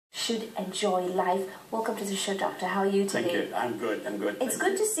should enjoy life. Welcome to the show, Doctor. How are you today? Thank you. I'm good. I'm good. It's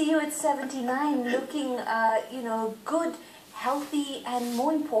good to see you at 79, looking, good, healthy, and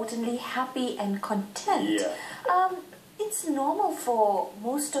more importantly, happy and content. Yeah. It's normal for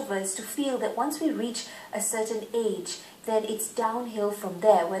most of us to feel that once we reach a certain age, then it's downhill from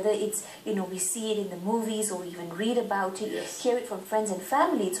there, whether it's, we see it in the movies or even read about it, yes. hear it from friends and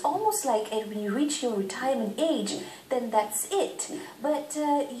family. It's almost like when you reach your retirement age, then that's it. But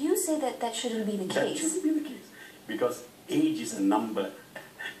you say that that shouldn't be the case. That shouldn't be the case. Because age is a number.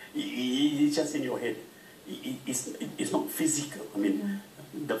 It's just in your head. It's not physical. I mean,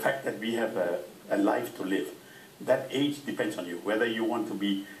 the fact that we have a life to live, that age depends on you. Whether you want to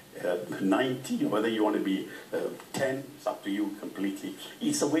be 90 or whether you want to be 10, it's up to you completely.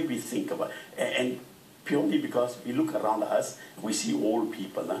 It's the way we think about it. And purely because we look around us, we see old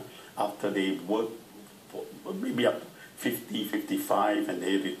people after they work for maybe up 50, 55 and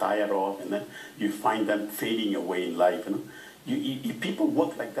they retire off, and then you find them fading away in life. If people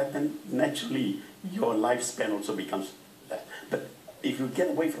work like that, then naturally your lifespan also becomes that. But if you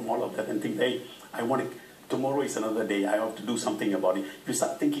get away from all of that and think, hey, I want to, tomorrow is another day, I have to do something about it. If you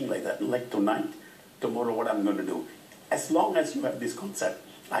start thinking like that, like tonight, tomorrow what I'm going to do. As long as you have this concept,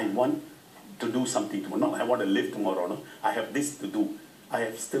 I want to do something tomorrow. Not I want to live tomorrow. No, I have this to do. I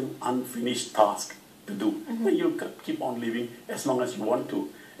have still unfinished task to do. But you keep on living as long as you want to.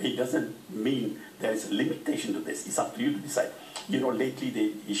 It doesn't mean there is a limitation to this. It's up to you to decide. Lately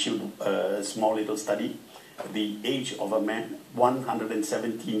they issued a small little study. The age of a man,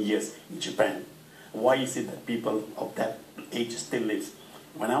 117 years in Japan. Why is it that people of that age still live?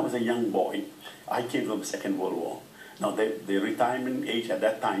 When I was a young boy, I came from the Second World War. Now the retirement age at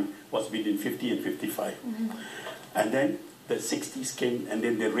that time was between 50 and 55. And then the 60s came and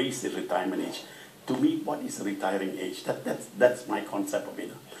then they raised the retirement age. To me, what is a retiring age? That's my concept of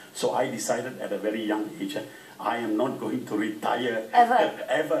it. So I decided at a very young age, I am not going to retire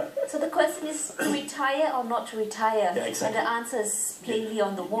ever. So the question is, to retire or not to retire? Yeah, exactly. And the answer is plainly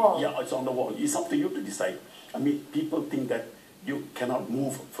on the wall. Yeah, it's on the wall. It's up to you to decide. I mean, people think that you cannot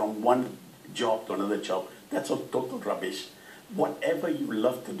move from one job to another job. That's all total rubbish. Whatever you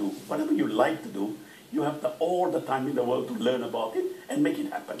love to do, whatever you like to do, you have all the time in the world to learn about it and make it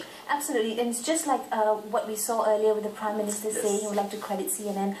happen. Absolutely, and it's just like what we saw earlier with the Prime Minister yes. saying he would like to credit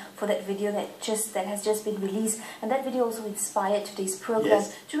CNN for that video that has just been released, and that video also inspired today's program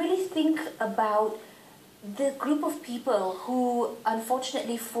yes. to really think about the group of people who,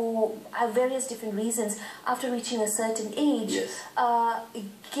 unfortunately, for various different reasons, after reaching a certain age, yes.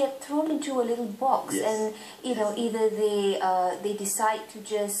 get thrown into a little box, yes. and either they decide to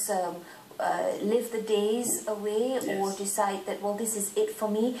just live the days away, yes. or decide that, well, this is it for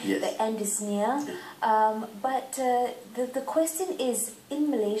me, yes. the end is near. But the question is,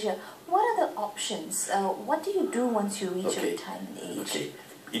 in Malaysia, what are the options? What do you do once you reach a retirement age? Okay.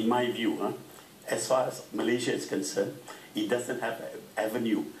 In my view, as far as Malaysia is concerned, it doesn't have an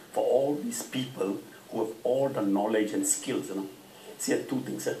avenue for all these people who have all the knowledge and skills. See, there are two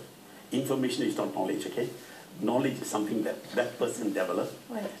things. Information is not knowledge, okay? Knowledge is something that person develops,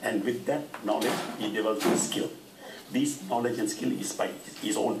 right. And with that knowledge, he develops a skill. This knowledge and skill is by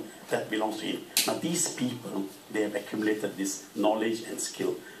his own, that belongs to him. Now, these people, they have accumulated this knowledge and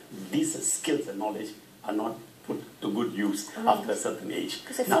skill. These skills and knowledge are not put to good use after a certain age.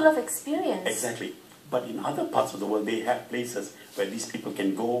 Because they're full of experience. Exactly. But in other parts of the world, they have places where these people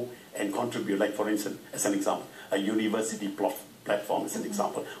can go and contribute. Like, for instance, as an example, a university platform as an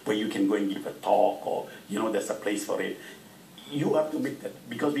example, where you can go and give a talk, or, there's a place for it. You have to make that,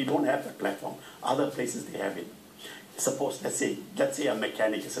 because we don't have that platform. Other places, they have it. Suppose, let's say a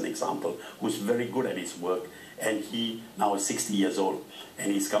mechanic is an example, who's very good at his work, and he now is 60 years old,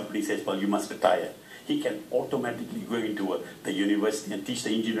 and his company says, well, you must retire. He can automatically go into the university and teach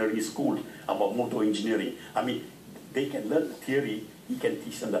the engineering school about motor engineering. I mean, they can learn the theory, he can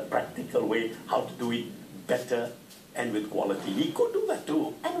teach them the practical way, how to do it better and with quality. He could do that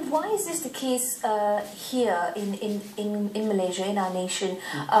too. And why is this the case here in Malaysia, in our nation?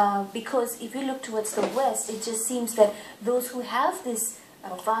 Because if you look towards the West, it just seems that those who have this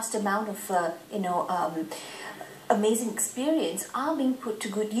vast amount of, amazing experience are being put to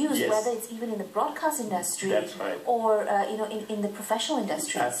good use, yes. whether it's even in the broadcast industry, that's right. or in the professional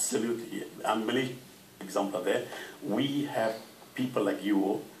industry. Absolutely. Malaysia, example there, we have people like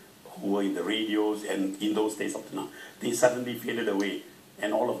you who were in the radios, and in those days up to now, they suddenly faded away,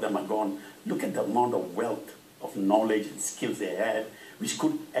 and all of them are gone. Look at the amount of wealth of knowledge and skills they had, which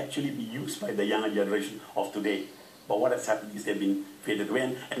could actually be used by the younger generation of today. But what has happened is they've been faded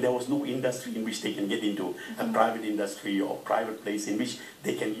away, and there was no industry in which they can get into, a private industry or private place in which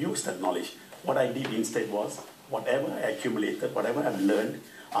they can use that knowledge. What I did instead was, whatever I accumulated, whatever I've learned,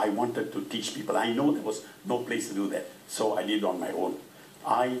 I wanted to teach people. I know there was no place to do that, so I did it on my own.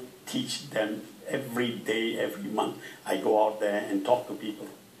 I teach them every day, every month. I go out there and talk to people.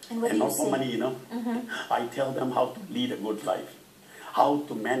 And what and do not you for say? money, you know. I tell them how to lead a good life, how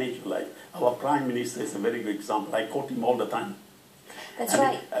to manage your life. Our Prime Minister is a very good example. I quote him all the time. That's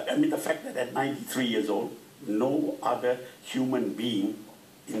right. I mean, the fact that at 93 years old, no other human being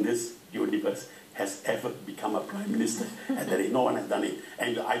in this universe has ever become a Prime Minister. And there is no one has done it.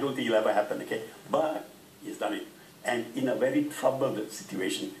 And I don't think it'll ever happen, okay? But he's done it. And in a very troubled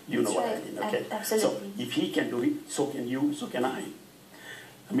situation, you know what I mean, okay? Absolutely. So if he can do it, so can you, so can I.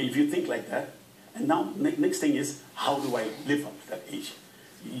 I mean, if you think like that, and now next thing is, how do I live up to that age?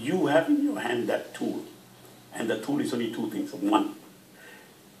 You have in your hand that tool, and the tool is only two things. One,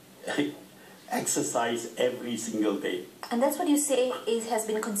 exercise every single day. And that's what you say has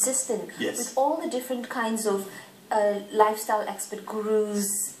been consistent Yes. with all the different kinds of lifestyle expert gurus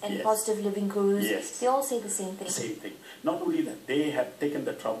and Yes. positive living gurus. Yes. They all say the same thing. Same thing. Not only that, they have taken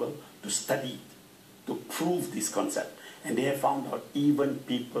the trouble to study, to prove this concept. And they have found out even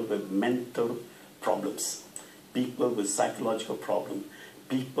people with mental problems, people with psychological problems,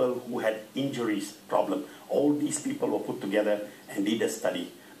 people who had injuries problem, all these people were put together and did a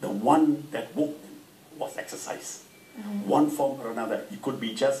study. The one that woke them was exercise. One form or another. It could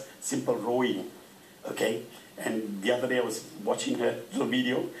be just simple rowing, okay? And the other day I was watching her little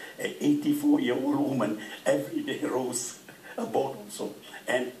video, an 84-year-old woman every day rows a boat also.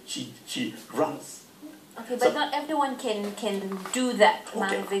 And she runs. Okay, but not everyone can do that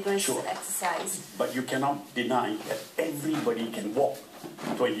amount of vigorous sure. exercise. But you cannot deny that everybody can walk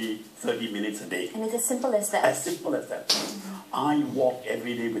 20, 30 minutes a day. And it's as simple as that. As simple as that. I walk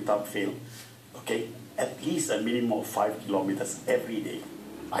every day without fail, okay? At least a minimum of 5 kilometers every day.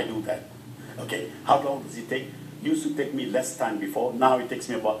 I do that, okay? How long does it take? Used to take me less time before. Now it takes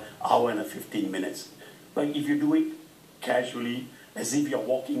me about an hour and 15 minutes. But if you do it casually, as if you're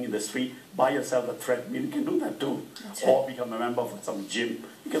walking in the street, buy yourself a treadmill, you can do that too. That's Or right. become a member of some gym.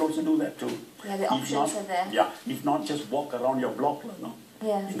 You can also do that too. Yeah, the If options not, are there. Yeah, if not, just walk around your block, no?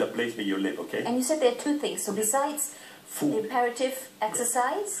 Yeah. In the place where you live, okay? And you said there are two things. So besides Food. the imperative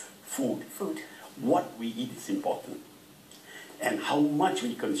exercise, Food. food. What we eat is important. And how much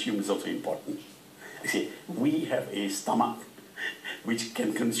we consume is also important. You see, we have a stomach which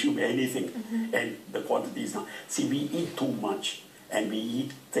can consume anything, and the quantity is not. See, we eat too much, and we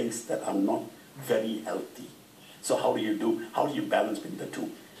eat things that are not very healthy. So how do you balance between the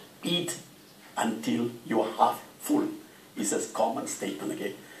two? Eat until you are half full is a common statement,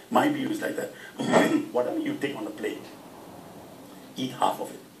 okay? My view is like that. Whatever you take on a plate, eat half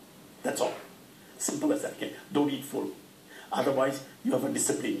of it. That's all. Simple as that, okay? Don't eat full. Otherwise, you have a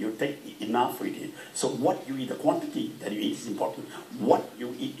discipline. You take enough for it. So what you eat, the quantity that you eat is important. What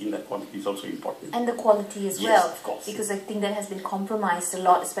you eat in that quantity is also important. And the quality as Yes, well. of course. Because I think that has been compromised a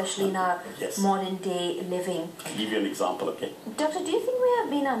lot, especially in our Yes. modern day living. I'll give you an example, okay? Doctor, do you think we have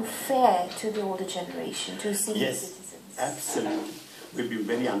been unfair to the older generation, to senior Yes, citizens? absolutely. We've been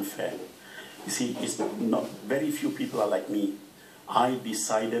very unfair. You see, it's not very few people are like me. I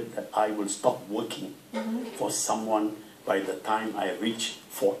decided that I will stop working for someone by the time I reach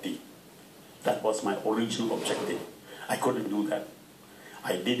 40. That was my original objective. I couldn't do that.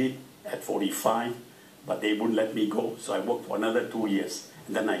 I did it at 45, but they wouldn't let me go, so I worked for another 2 years.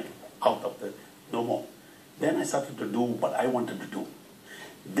 And then I out of the, no more. Then I started to do what I wanted to do.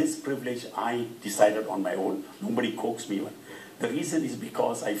 This privilege I decided on my own. Nobody coaxed me. The reason is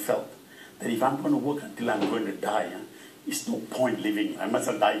because I felt that if I'm going to work until I'm going to die, it's no point living. I must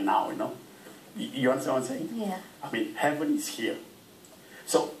have died now, you know. You understand what I'm saying? Yeah. I mean, heaven is here.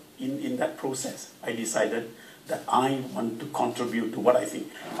 So in that process, I decided that I want to contribute to what I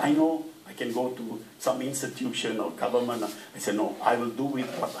think. I know I can go to some institution or government. I said, no, I will do with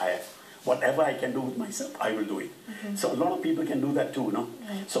what I have. Whatever I can do with myself, I will do it. So a lot of people can do that too, no?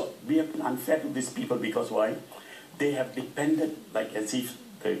 So we have been unfair to these people because why? They have depended like as if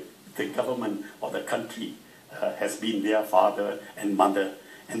the government or the country has been their father and mother.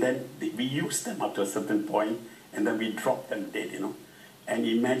 And then we use them up to a certain point, and then we drop them dead, you know. And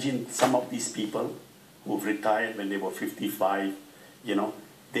imagine some of these people who've retired when they were 55, you know,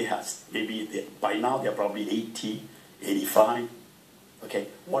 they have by now they're probably 80, 85. Okay,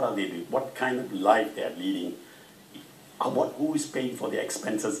 what are they doing? What kind of life they are leading? Who is paying for the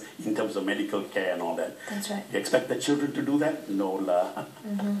expenses in terms of medical care and all that? That's right. You expect the children to do that? No, la.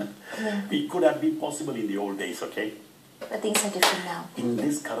 Yeah. It could have been possible in the old days, okay? But things are different now. In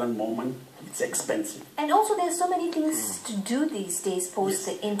this current moment, it's expensive. And also there's so many things to do these days post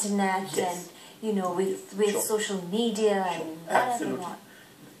the internet Yes. and, with Sure. social media and whatever Absolutely. not.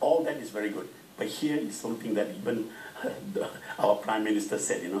 All that is very good. But here is something that even our Prime Minister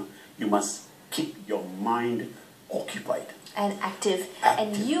said, you must keep your mind occupied. And active.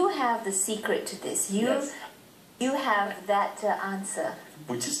 And you have the secret to this. Yes. You have that answer.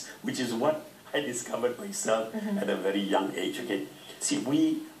 Which is what I discovered myself at a very young age, okay? See,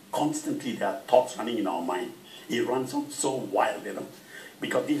 there are thoughts running in our mind. It runs on so wild,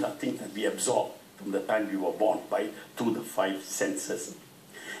 because these are things that we absorb from the time we were born through the 5 senses.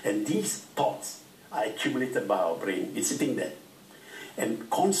 And these thoughts are accumulated by our brain. It's sitting there. And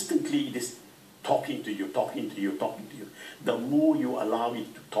constantly it is talking to you, talking to you, talking to you. The more you allow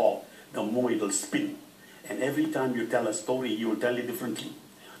it to talk, the more it will spin. And every time you tell a story, you will tell it differently.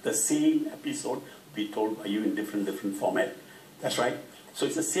 The same episode will be told by you in different format. That's right. So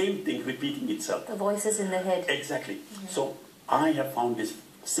it's the same thing repeating itself. The voices in the head. Exactly. So I have found this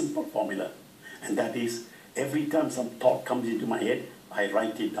simple formula. And that is, every time some thought comes into my head, I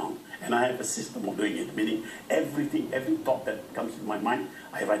write it down. And I have a system of doing it, meaning every thought that comes to my mind,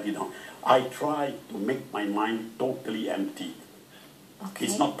 I write it down. I try to make my mind totally empty. Okay.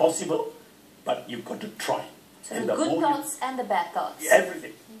 It's not possible, but you've got to try. So the good thoughts and the bad thoughts.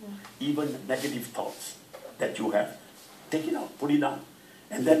 Everything. Even negative thoughts that you have, take it out, put it down.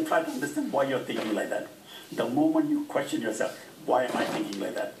 And then try to understand why you're thinking like that. The moment you question yourself, why am I thinking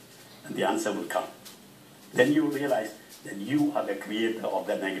like that? And the answer will come. Then you realize that you are the creator of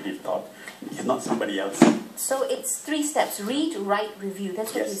that negative thought. It's not somebody else. So it's 3 steps. Read, write, review.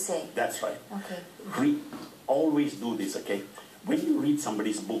 That's what you say. That's right. Okay. Always do this, okay? When you read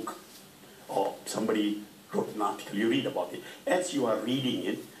somebody's book or somebody wrote an article, you read about it. As you are reading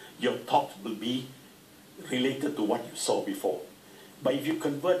it, your thoughts will be related to what you saw before. But if you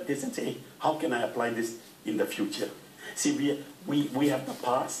convert this and say, hey, how can I apply this in the future? See, we have the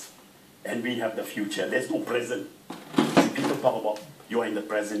past and we have the future. There's no present. See, people talk about you are in the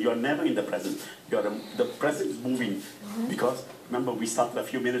present. You are never in the present. The present is moving. Because, remember, we started a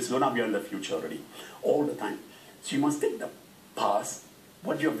few minutes ago, now we are in the future already. All the time. So you must take the past,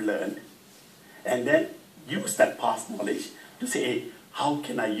 what you have learned, and then use that past knowledge to say, hey, how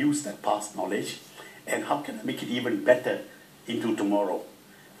can I use that past knowledge and how can I make it even better into tomorrow?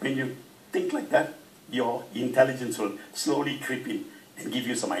 When you think like that, your intelligence will slowly creep in and give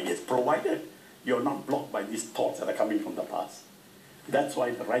you some ideas, provided you're not blocked by these thoughts that are coming from the past. That's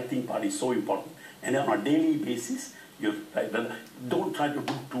why the writing part is so important. And then on a daily basis, don't try to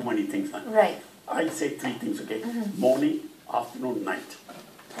do too many things. Right. I say 3 things, okay? Morning, afternoon, night.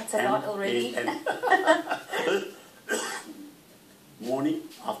 That's a lot already. Morning,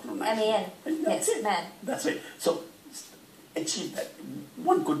 afternoon, night. M-A-N. Yes, man. That's it. So achieve that.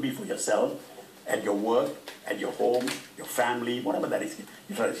 One could be for yourself, at your work, at your home, your family, whatever that is.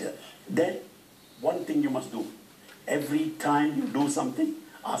 You try to see that. Then, one thing you must do. Every time you do something,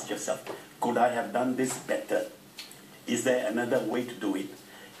 ask yourself, could I have done this better? Is there another way to do it?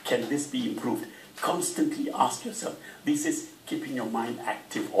 Can this be improved? Constantly ask yourself. This is keeping your mind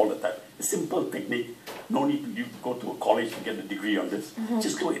active all the time. A simple technique. No need to go to a college to get a degree on this.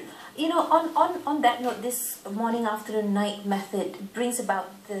 Just do it. On that note, this morning, afternoon, night method brings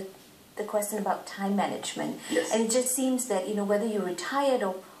about the question about time management. Yes. And it just seems that, whether you're retired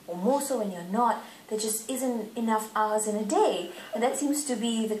or more so when you're not, there just isn't enough hours in a day. And that seems to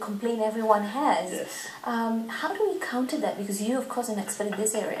be the complaint everyone has. Yes. How do we counter that? Because you, of course, are an expert in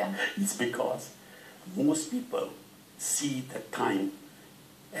this area. It's because most people see the time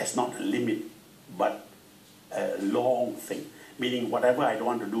as not a limit, but a long thing. Meaning whatever I don't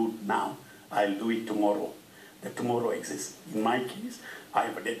want to do now, I'll do it tomorrow. The tomorrow exists. In my case, I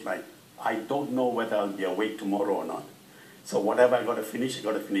have a deadline. I don't know whether I'll be awake tomorrow or not. So whatever I got to finish, I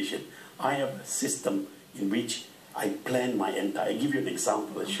got to finish it. I have a system in which I plan my entire. I'll give you an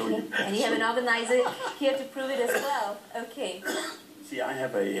example. I'll show you. And you have an organizer here to prove it as well. Okay. See, I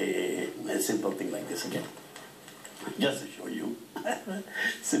have a simple thing like this again. Just to show you.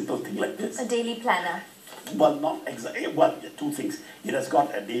 Simple thing like this. A daily planner. Well, not exactly. Well, 2 things. It has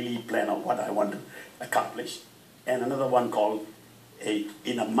got a daily plan of what I want to accomplish, and another one called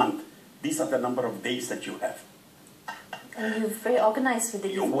in a month. These are the number of days that you have. And you're very organized with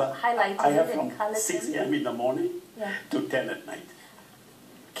it. You've highlighted I have it from and colored 6 a.m. in the morning to 10 at night.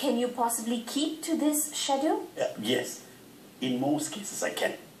 Can you possibly keep to this schedule? Yes. In most cases, I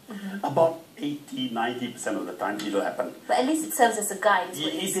can. About 80–90% of the time it will happen. But at least it serves as a guide. It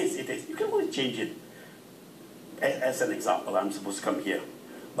is. You can always change it. As an example, I'm supposed to come here.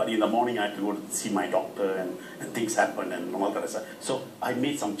 But in the morning I have to go to see my doctor and things happen and all that stuff. So I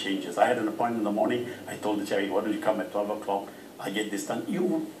made some changes. I had an appointment in the morning. I told the chariot, why don't you come at 12 o'clock? I get this done.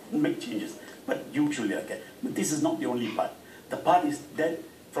 You make changes. But usually I get. But this is not the only part. The part is that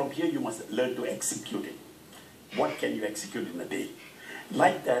from here you must learn to execute it. What can you execute in a day?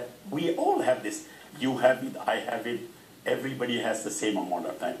 Like that, we all have this. You have it, I have it. Everybody has the same amount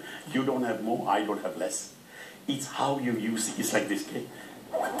of time. You don't have more, I don't have less. It's how you use it. It's like this, okay?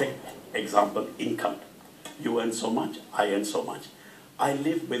 Take example, income. You earn so much, I earn so much. I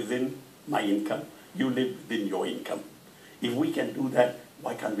live within my income, you live within your income. If we can do that,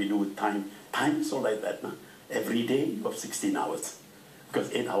 why can't we do with time? Time is all like that. No? Every day you have 16 hours.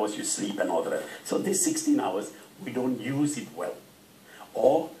 Because 8 hours you sleep and all that. So this 16 hours, we don't use it well.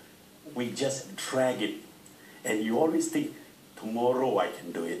 Or we just drag it. And you always think, tomorrow I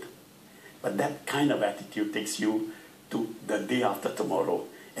can do it. But that kind of attitude takes you to the day after tomorrow.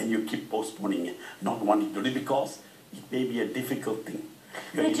 And you keep postponing it, not wanting to do it because it may be a difficult thing.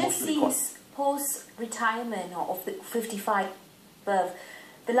 But it just seems post-retirement or of the 55 birth,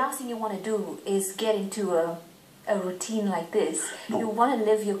 the last thing you want to do is get into a routine like this. No. You want to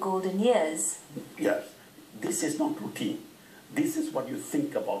live your golden years. Yes. This is not routine. This is what you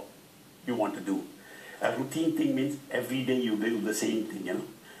think about you want to do. A routine thing means every day you do the same thing, you know.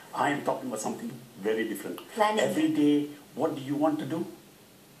 I am talking about something very different. Planning. Every day, what do you want to do?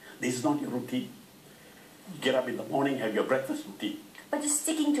 This is not your routine. Get up in the morning, have your breakfast routine. But just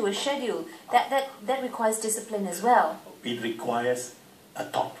sticking to a schedule, that requires discipline as well. It requires a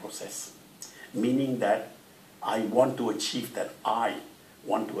thought process. Meaning that I want to achieve that. I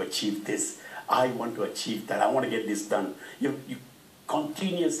want to achieve this. I want to achieve that. I want to get this done. You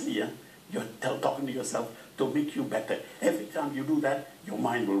continuously, you're talking to yourself to make you better. Every time you do that, your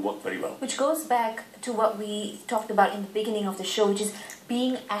mind will work very well. Which goes back to what we talked about in the beginning of the show, which is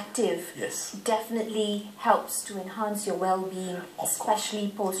being active. Yes. Definitely helps to enhance your well-being,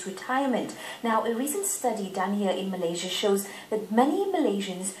 especially post-retirement. Now, a recent study done here in Malaysia shows that many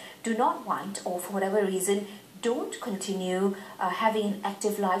Malaysians do not want, or for whatever reason, don't continue having an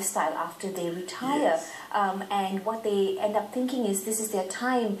active lifestyle after they retire. Yes. And what they end up thinking is this is their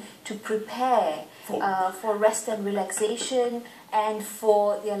time to prepare for rest and relaxation and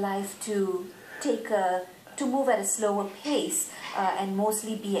for their life to move at a slower pace and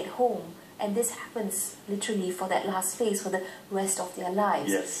mostly be at home. And this happens literally for that last phase, for the rest of their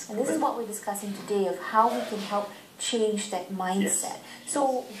lives. Yes. And this is what we're discussing today, of how we can help change that mindset. Yes.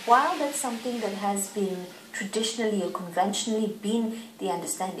 So while that's something that has been traditionally or conventionally been the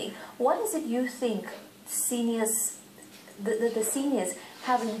understanding, what is it you think seniors, the seniors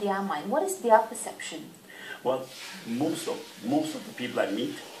have in their mind? What is their perception? Well, most of the people I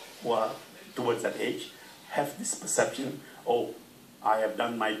meet who are towards that age have this perception, oh, I have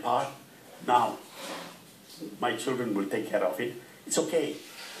done my part, now my children will take care of it. It's okay,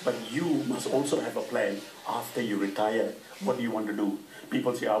 but you must also have a plan after you retire. What do you want to do?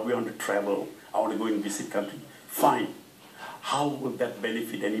 People say, oh, we want to travel, I want to go and visit country. Fine. How will that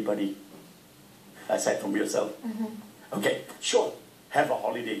benefit anybody aside from yourself? Okay, sure, have a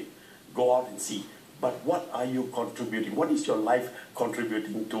holiday, go out and see. But what are you contributing? What is your life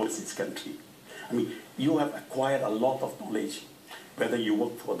contributing towards this country? I mean, you have acquired a lot of knowledge, whether you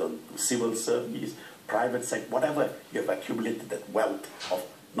work for the civil service, private sector, whatever, you have accumulated that wealth of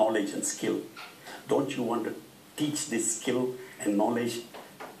knowledge and skill. Don't you want to teach this skill and knowledge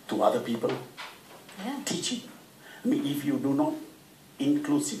to other people? Yeah. Teach it. I mean, if you do not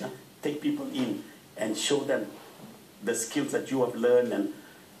inclusive, take people in and show them the skills that you have learned, and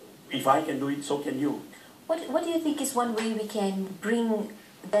if I can do it, so can you. What do you think is one way we can bring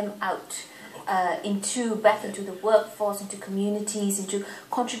them out back into the workforce, into communities, into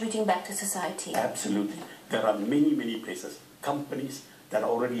contributing back to society? Absolutely. There are many, many places, companies that are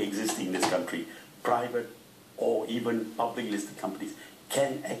already existing in this country, private or even public listed companies,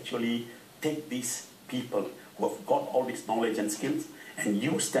 can actually take these people who have got all this knowledge and skills and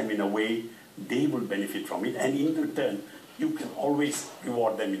use them in a way they will benefit from it, and in return you can always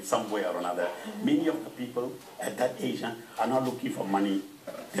reward them in some way or another. Many of the people at that age are not looking for money.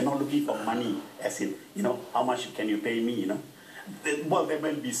 They're not looking for money as in, how much can you pay me, Well, there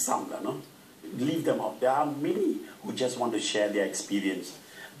may be some, leave them out. There are many who just want to share their experience.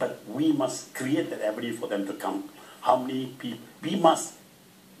 But we must create that avenue for them to come. How many people? We must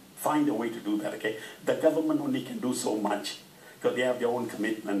find a way to do that, okay? The government only can do so much because they have their own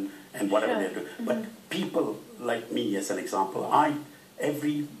commitment and whatever they do. But people like me, as an example,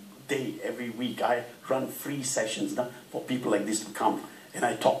 every day, every week, I run free sessions for people like this to come. And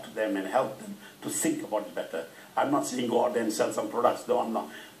I talk to them and help them to think about it better. I'm not saying go out there and sell some products. No, I'm not.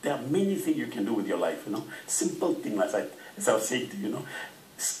 There are many things you can do with your life, Simple things, as I was saying to you,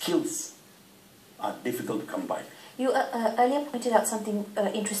 skills are difficult to come by. You earlier pointed out something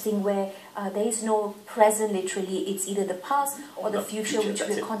interesting where there is no present literally, it's either the past or the future which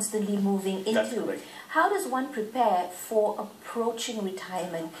we're constantly moving into. That's correct. How does one prepare for approaching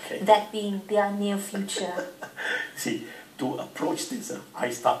retirement, that being their near future? See, to approach this,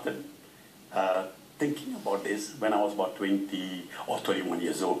 I started thinking about this when I was about 20 or 21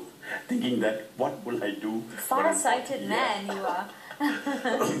 years old, thinking that what will I do? Far-sighted man you are.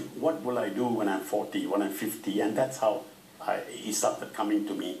 What will I do when I'm 40, when I'm 50? And that's how it started coming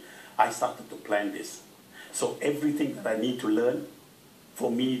to me. I started to plan this. So everything that I need to learn for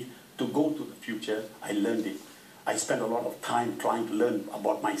me to go to the future, I learned it. I spent a lot of time trying to learn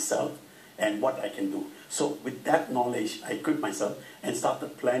about myself and what I can do. So with that knowledge, I equipped myself and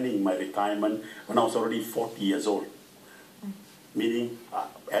started planning my retirement when I was already 40 years old. Meaning,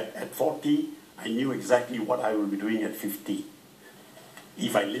 at 40, I knew exactly what I will be doing at 50.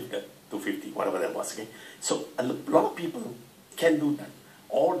 If I lived to 50, whatever that was, okay? So a lot of people can do that.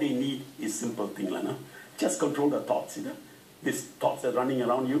 All they need is simple thing, just control the thoughts, These thoughts that are running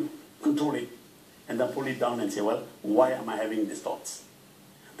around you, control it. And then pull it down and say, well, why am I having these thoughts?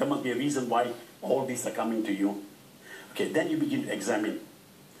 There must be a reason why all these are coming to you. Okay, then you begin to examine,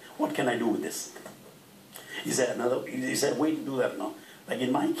 what can I do with this? Is there a way to do that? No? Like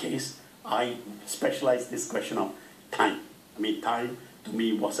in my case, I specialized this question of time. I mean, time to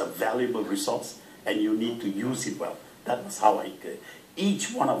me was a valuable resource and you need to use it well. That was how I did.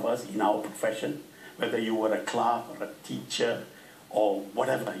 Each one of us in our profession, whether you were a clerk or a teacher or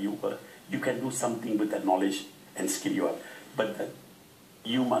whatever you were, you can do something with that knowledge and skill you up. But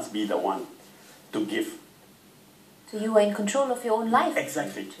you must be the one to give. So you are in control of your own life.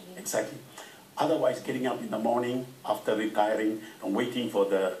 Exactly, exactly. Otherwise, getting up in the morning after retiring and waiting for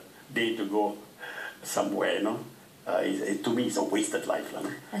the day to go somewhere, to me, it's a wasted life.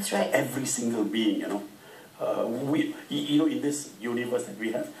 That's right. Every single being, in this universe that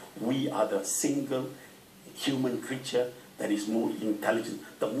we have, we are the single human creature that is more intelligent.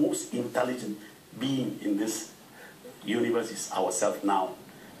 The most intelligent being in this universe is ourselves now.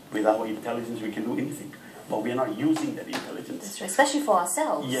 With our intelligence, we can do anything. But we are not using that intelligence. That's right. Especially for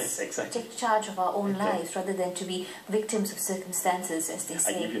ourselves. Yes, exactly. Take charge of our own lives rather than to be victims of circumstances, as they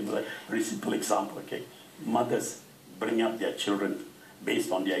say. I give you a very simple example, okay? Mothers bring up their children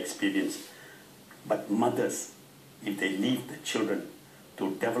based on their experience. But mothers, if they leave the children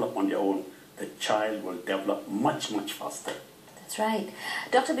to develop on their own, the child will develop much, much faster. That's right.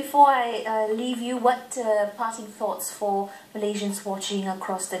 Doctor, before I leave you, what parting thoughts for Malaysians watching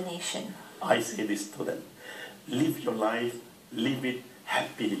across the nation? I say this to them. Live your life, live it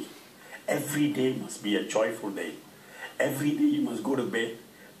happily. Every day must be a joyful day. Every day you must go to bed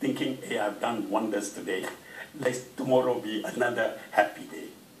thinking, hey, I've done wonders today. Let tomorrow be another happy day.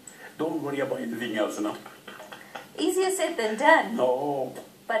 Don't worry about anything else, Easier said than done. No.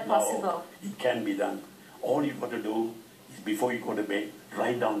 But possible. No, it can be done. All you've got to do is before you go to bed,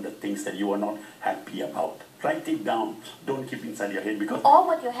 write down the things that you are not happy about. Write it down. Don't keep inside your head because... Or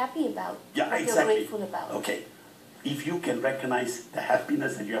what you're happy about. Yeah, what exactly. you're grateful about. Okay. If you can recognize the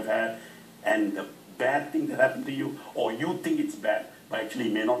happiness that you have had and the bad thing that happened to you, or you think it's bad, but actually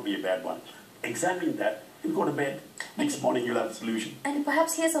it may not be a bad one, examine that and go to bed. Next morning you'll have a solution. And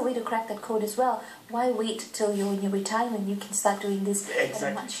perhaps here's a way to crack that code as well. Why wait till you're in your retirement? You can start doing this at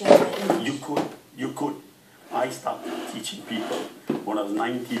a much younger age. You could. I started teaching people when I was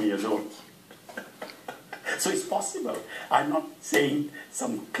 19 years old. So it's possible. I'm not saying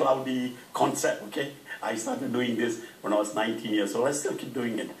some cloudy concept, okay? I started doing this when I was 19 years old. I still keep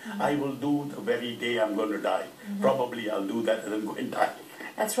doing it. I will do the very day I'm going to die. Probably I'll do that and then go and die.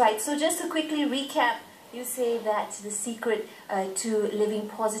 That's right. So just to quickly recap, you say that the secret to living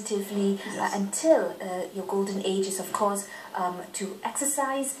positively until your golden age is, of course, to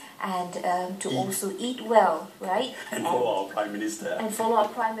exercise and to also eat well, right? And follow our Prime Minister. And follow our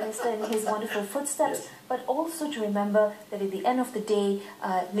Prime Minister in his wonderful footsteps. Yes. But also to remember that at the end of the day,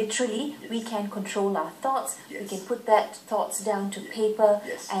 literally, we can control our thoughts. We can put that thoughts down to paper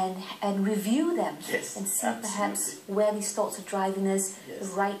and review them and see perhaps where these thoughts are driving us, the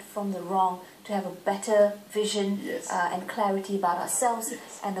right from the wrong, to have a better vision and clarity about ourselves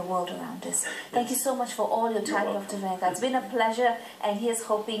and the world around us. Thank you so much for all your time, Dr. Venga. It's been a pleasure, and here's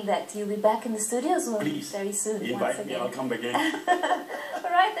hoping that you'll be back in the studios very soon. Invite me, I'll come again. All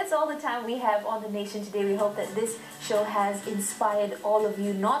right, that's all the time we have on The Nation today. today. We hope that this show has inspired all of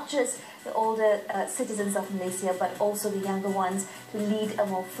you, not just the older citizens of Malaysia, but also the younger ones, to lead a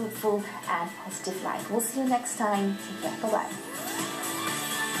more fruitful and positive life. We'll see you next time. Take care. Bye-bye.